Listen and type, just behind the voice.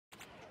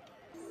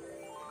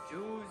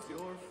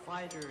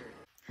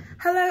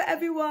Hello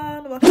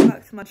everyone, welcome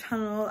back to my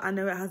channel. I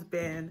know it has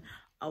been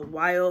a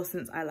while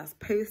since I last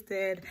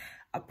posted.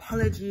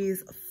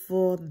 Apologies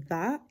for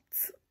that.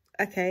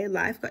 Okay,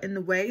 life got in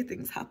the way,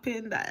 things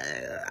happened.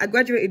 I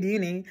graduated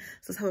uni,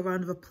 so let's have a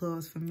round of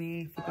applause for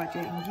me for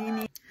graduating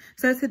uni.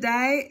 So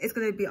today it's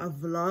going to be a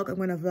vlog. I'm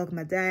going to vlog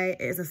my day.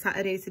 It is a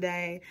Saturday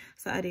today,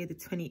 Saturday the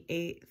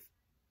 28th.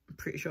 I'm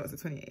pretty sure it's the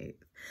 28th.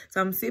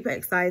 So I'm super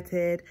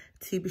excited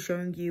to be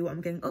showing you what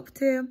I'm getting up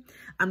to.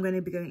 I'm going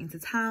to be going into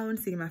town,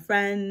 seeing my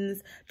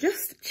friends,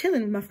 just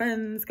chilling with my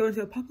friends, going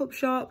to a pop-up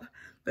shop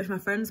which my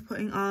friend's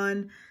putting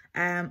on.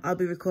 I'll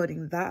be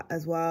recording that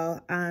as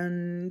well,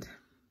 and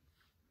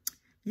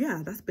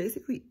yeah, that's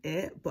basically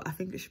it. But I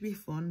think it should be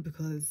fun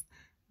because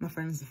my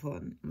friends are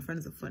fun, my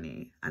friends are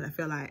funny, and I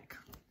feel like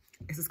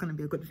it's just gonna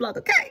be a good vlog,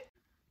 okay?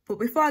 But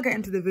before I get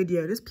into the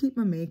video, just peep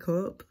my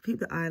makeup, peep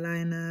the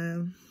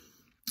eyeliner.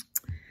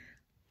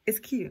 It's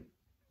cute.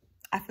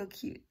 I feel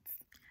cute.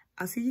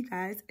 I'll see you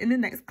guys in the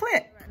next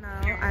clip. Right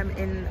now I'm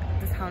in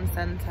the town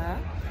centre.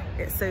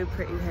 It's so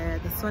pretty here.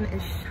 The sun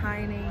is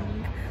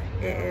shining.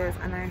 It is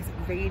a nice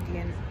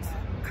radiant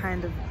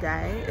kind of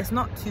day. It's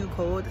not too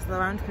cold. It's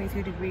around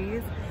 22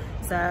 degrees.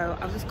 So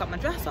I've just got my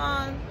dress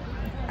on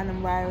and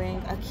I'm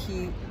wearing a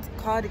cute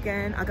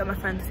cardigan. I'll get my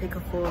friend to take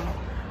a full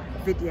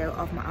video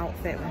of my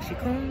outfit when she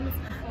comes.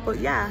 But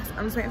yes,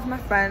 I'm just waiting for my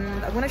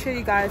friend. I'm going to show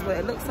you guys what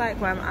it looks like,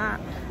 where I'm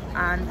at.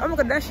 And oh my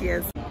god, there she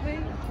is.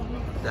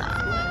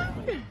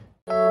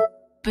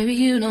 Baby,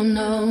 you don't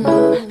know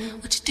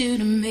what you do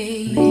to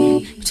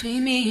me.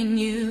 Between me and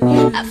you,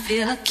 I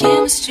feel like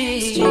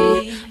chemistry.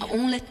 I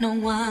won't let no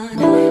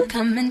one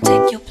come and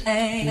take your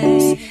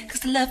place.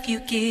 Cause the love you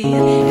give,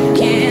 you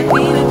can't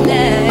be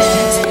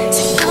replaced.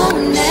 So no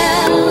one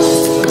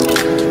else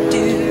can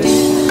do.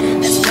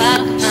 That's why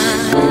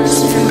I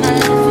spend my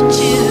life with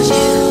you.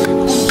 I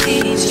won't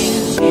please you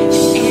in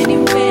any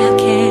way I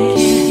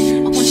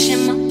can. I won't share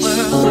my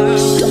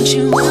world, don't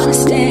you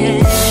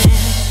understand?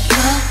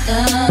 Your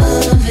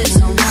love is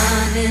a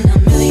one in a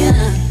million.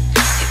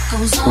 It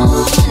goes on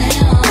and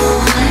on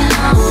and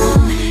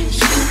on.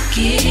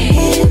 You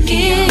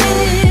give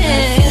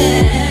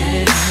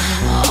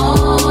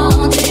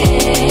all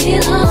day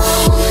long.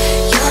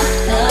 Your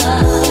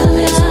love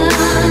is a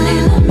one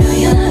in a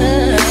million.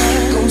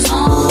 It goes on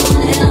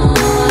and on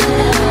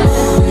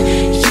and on.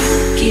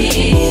 You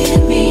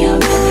give me a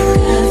really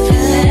good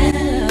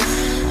feeling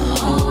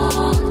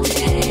all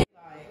day.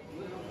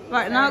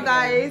 Right now,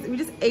 guys, we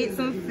just ate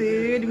some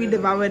food. We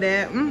devoured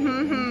it.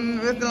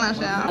 It's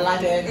delicious. I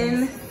like it.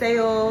 In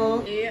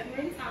Seoul. Yeah.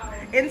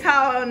 In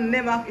town,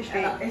 near Market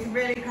Street. It's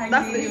really kind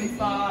of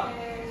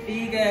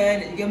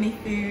vegan, yummy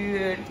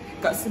food.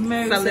 Got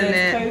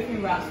samosas,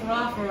 tofu wraps,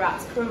 falafel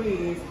wraps,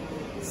 curries.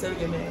 So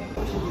yummy.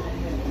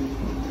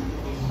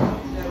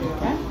 There we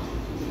go.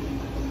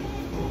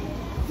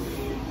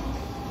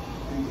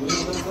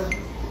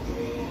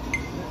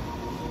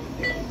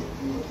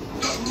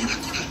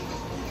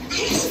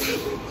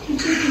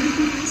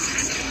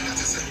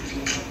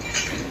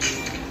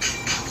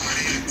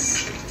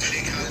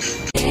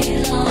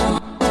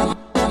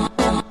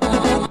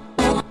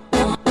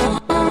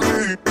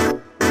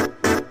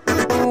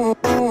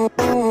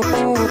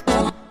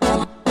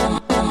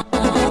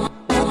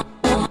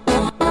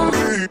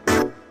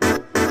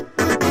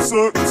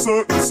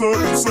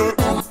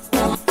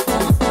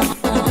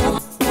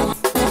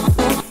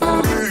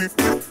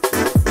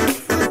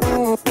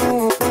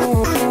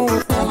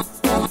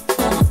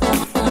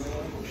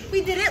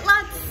 We did it,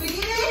 lads. We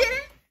did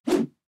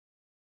it.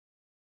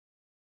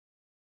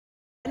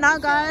 Now,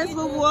 guys,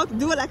 we'll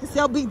do it like a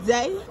CLB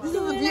day. This is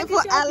a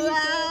beautiful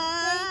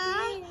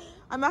island.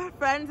 And my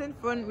friends in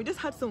front, we just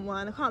had some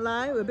wine. I can't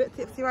lie, we're a bit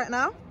tipsy right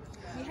now.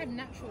 We had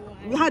natural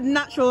wine. We had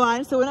natural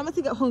wine, so we're not meant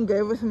to get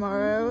hungover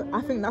tomorrow.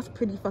 I think that's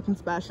pretty fucking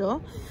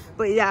special.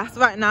 But yeah,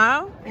 so right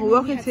now we're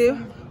walking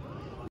to.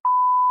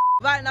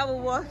 Right now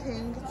we're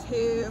walking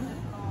to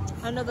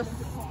another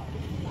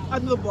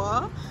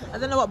bar. I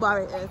don't know what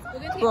bar it is.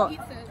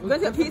 We're going to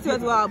get pizza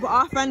as well. But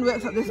our friend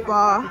works at this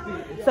bar,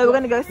 so we're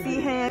going to go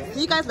see him.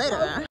 See you guys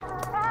later.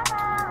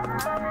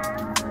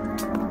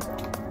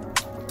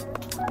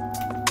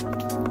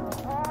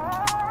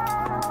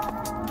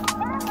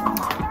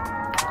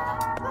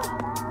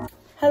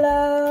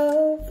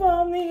 Hello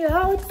from the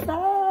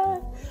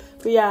outside.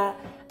 But yeah,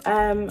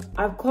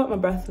 I've caught my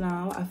breath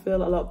now. I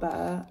feel a lot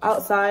better.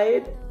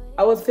 Outside,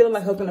 I was feeling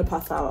like I was gonna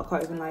pass out. I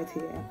can't even lie to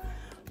you.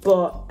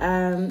 But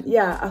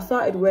yeah, I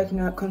started working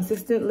out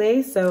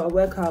consistently. So I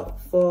work out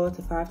 4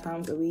 to 5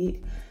 times a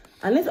week.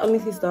 And this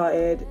honestly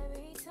started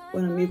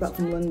when I moved back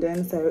from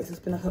London. So it's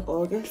just been like an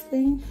August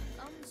thing.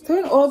 So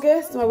in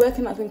August, my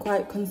working out's been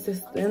quite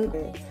consistent.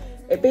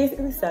 It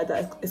basically said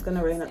that it's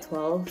gonna rain at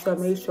 12. So I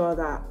made sure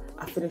that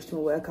I finished my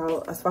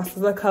workout as fast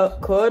as I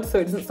could so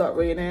it doesn't start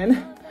raining.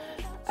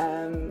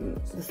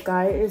 The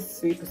sky is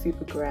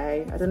super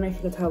grey. I don't know if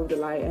you can tell with the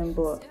lighting,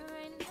 but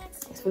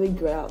it's really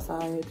grey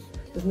outside.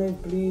 There's no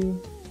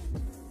blue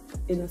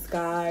in the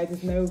sky.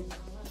 There's no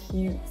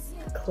cute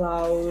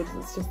clouds.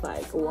 It's just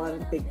like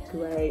one big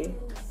grey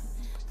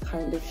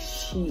kind of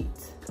sheet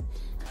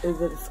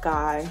over the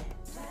sky,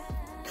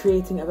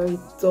 creating a very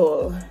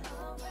dull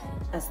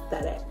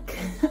aesthetic.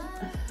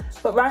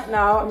 But right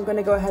now I'm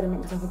gonna go ahead and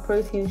make myself a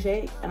protein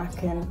shake, and I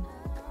can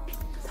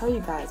tell you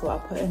guys what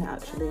I put in it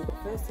actually. But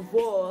first of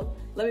all,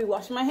 let me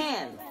wash my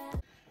hands.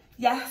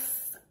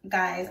 Yes,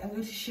 guys, I'm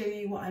going to show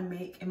you what I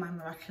make in my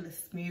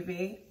miraculous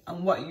smoothie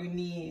and what you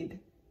need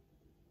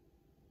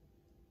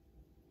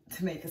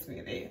to make a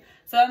smoothie.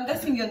 So I'm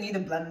guessing you'll need a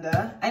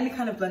blender. Any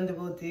kind of blender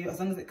will do, as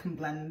long as it can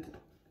blend.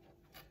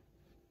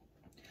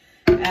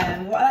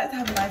 And what I like to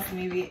have in my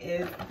smoothie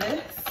is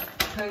this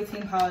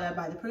protein powder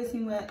by the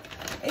Protein Works.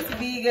 It's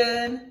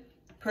vegan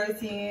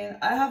protein.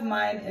 I have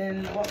mine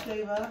in what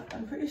flavor?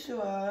 I'm pretty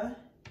sure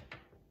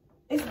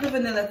it's the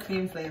vanilla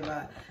cream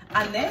flavor.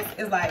 And this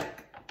is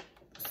like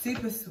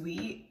super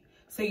sweet,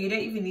 so you don't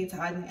even need to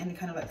add in any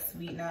kind of like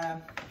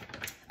sweetener,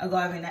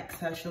 agave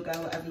nectar, sugar,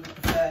 whatever you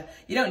prefer.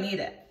 You don't need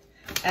it.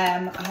 I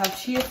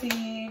have chia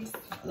seeds.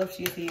 I love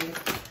chia seeds.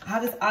 I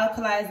have this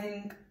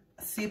alkalizing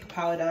super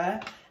powder,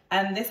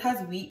 and this has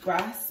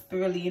wheatgrass,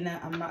 spirulina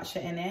and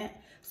matcha in it,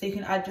 so you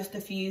can add just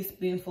a few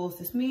spoonfuls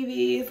to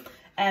smoothies.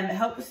 It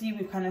helps you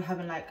with kind of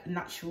having like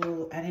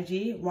natural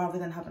energy rather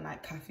than having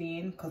like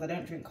caffeine, because I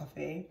don't drink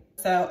coffee.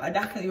 So I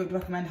definitely would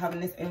recommend having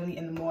this only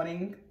in the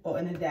morning or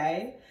in a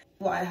day.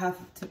 What I have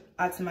to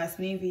add to my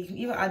smoothie, you can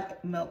either add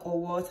milk or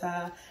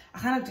water. I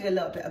kind of do a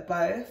little bit of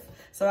both.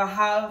 So I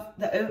have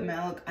the oat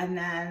milk, and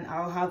then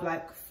I'll have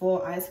like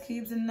 4 ice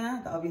cubes in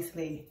there that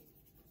obviously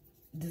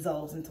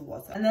dissolves into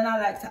water. And then I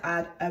like to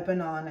add a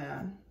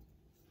banana.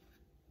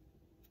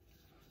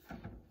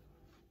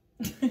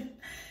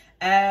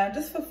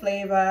 Just for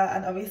flavor,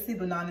 and obviously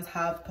bananas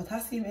have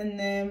potassium in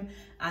them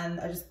and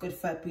are just good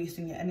for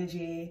boosting your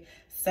energy.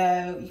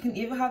 So you can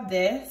either have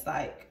this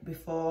like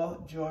before,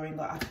 during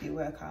or after your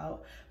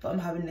workout, but I'm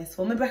having this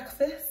for my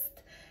breakfast.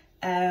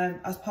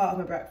 As part of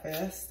my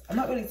breakfast. I'm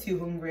not really too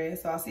hungry,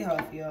 so I'll see how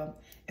I feel.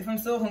 If I'm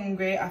so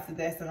hungry after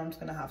this, then I'm just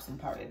gonna have some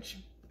porridge,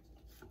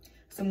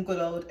 some good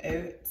old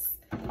oats.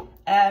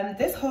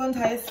 This whole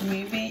entire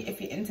smoothie,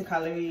 if you're into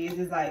calories,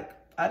 is like,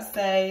 I'd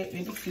say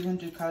maybe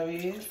 200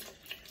 calories.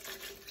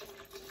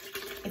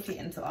 If you're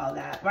into all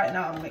that. Right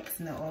now I'm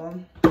mixing it all.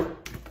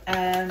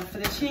 For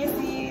the chia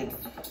seeds,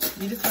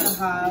 you just want to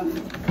have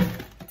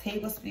a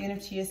tablespoon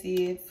of chia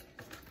seeds.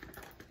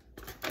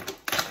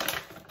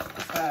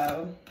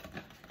 So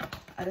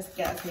I just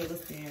get a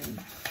tablespoon,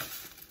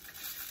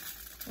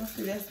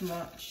 roughly this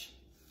much,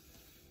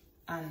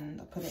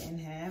 and I put it in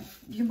here.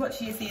 You can put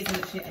chia seeds in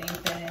literally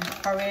anything: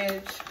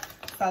 porridge,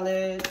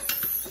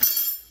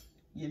 salads,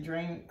 your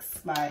drinks.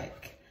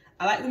 Like,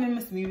 I like them in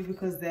my smoothie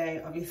because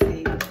they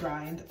obviously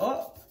grind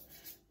up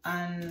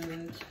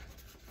and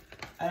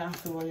I don't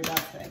have to worry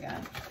about it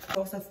again.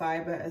 Also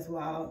fiber as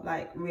well,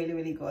 like really,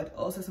 really good.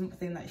 Also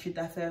something that you should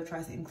definitely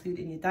try to include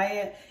in your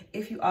diet.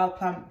 If you are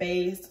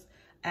plant-based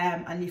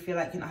and you feel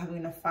like you're not having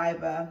enough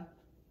fiber,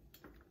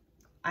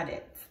 add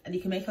it. And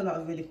you can make a lot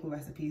of really cool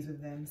recipes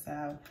with them,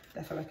 so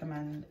definitely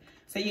recommend.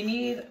 So you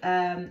need,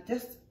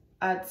 just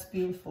add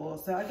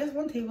spoonfuls. So I guess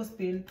 1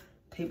 tablespoon,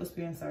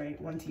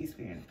 one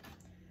teaspoon.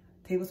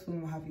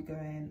 Tablespoon will have you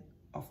going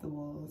off the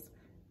walls.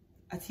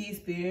 A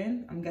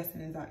teaspoon, I'm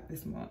guessing, is like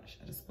this much.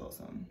 I just spilled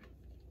some.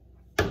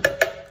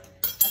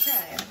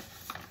 Okay.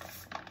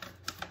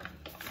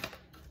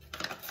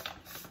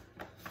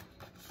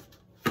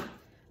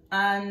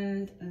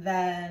 And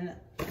then,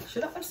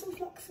 should I add some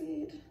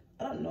flaxseed?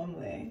 I don't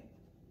normally.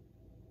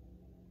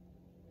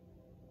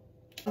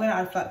 I'm gonna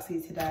add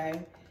flaxseed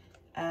today,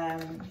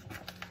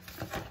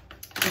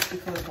 just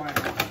because why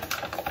not?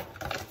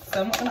 So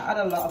I'm not gonna add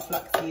a lot of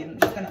flaxseed. I'm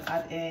just gonna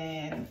add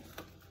in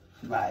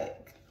like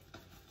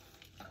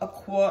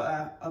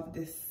 1/4 of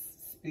this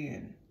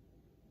spoon,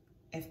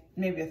 if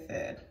maybe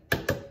 1/3.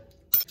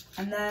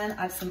 And then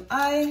add some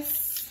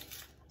ice.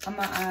 I'm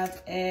gonna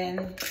add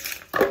in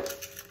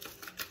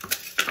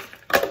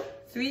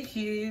 3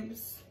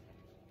 cubes,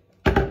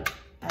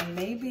 and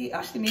maybe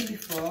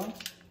 4.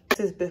 This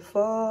is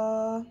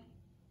before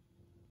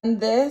and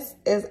this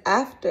is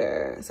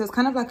after. So it's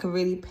kind of like a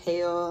really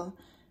pale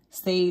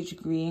sage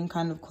green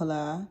kind of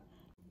color.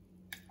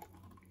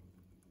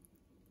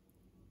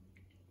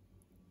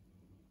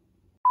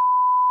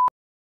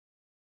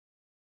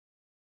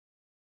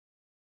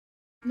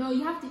 No,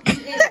 you have to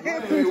eat it.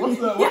 Wait, what's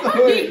the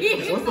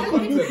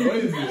content? What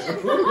is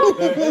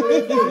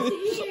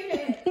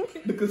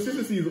it? The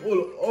consistency is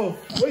all off.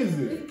 What is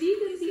it? It's deep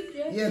and deep,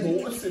 Jeff. Yeah, but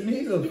what's it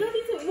made of? You don't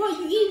need to. What?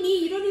 You eat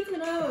meat. You don't need to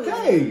know.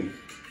 Hey!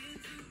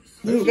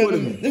 This is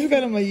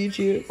going on my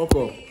YouTube. Fuck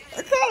off.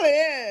 I call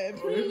it.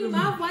 Put it in your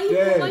mouth. Why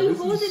are you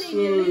holding it in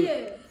your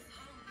ear?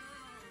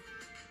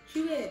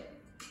 Chew it.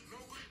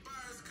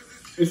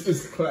 It's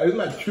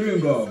like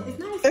chewing gum. It's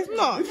nice. It's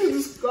not. This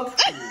is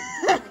disgusting.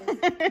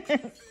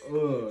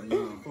 Oh,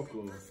 nah, fuck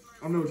off.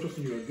 I'm never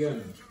trusting you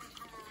again.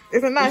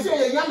 It's a nice. You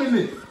say you're yamming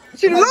it.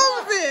 She loves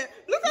it.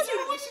 Look at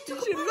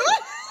she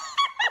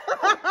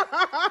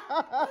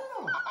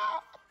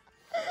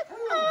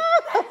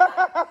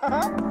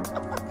loves.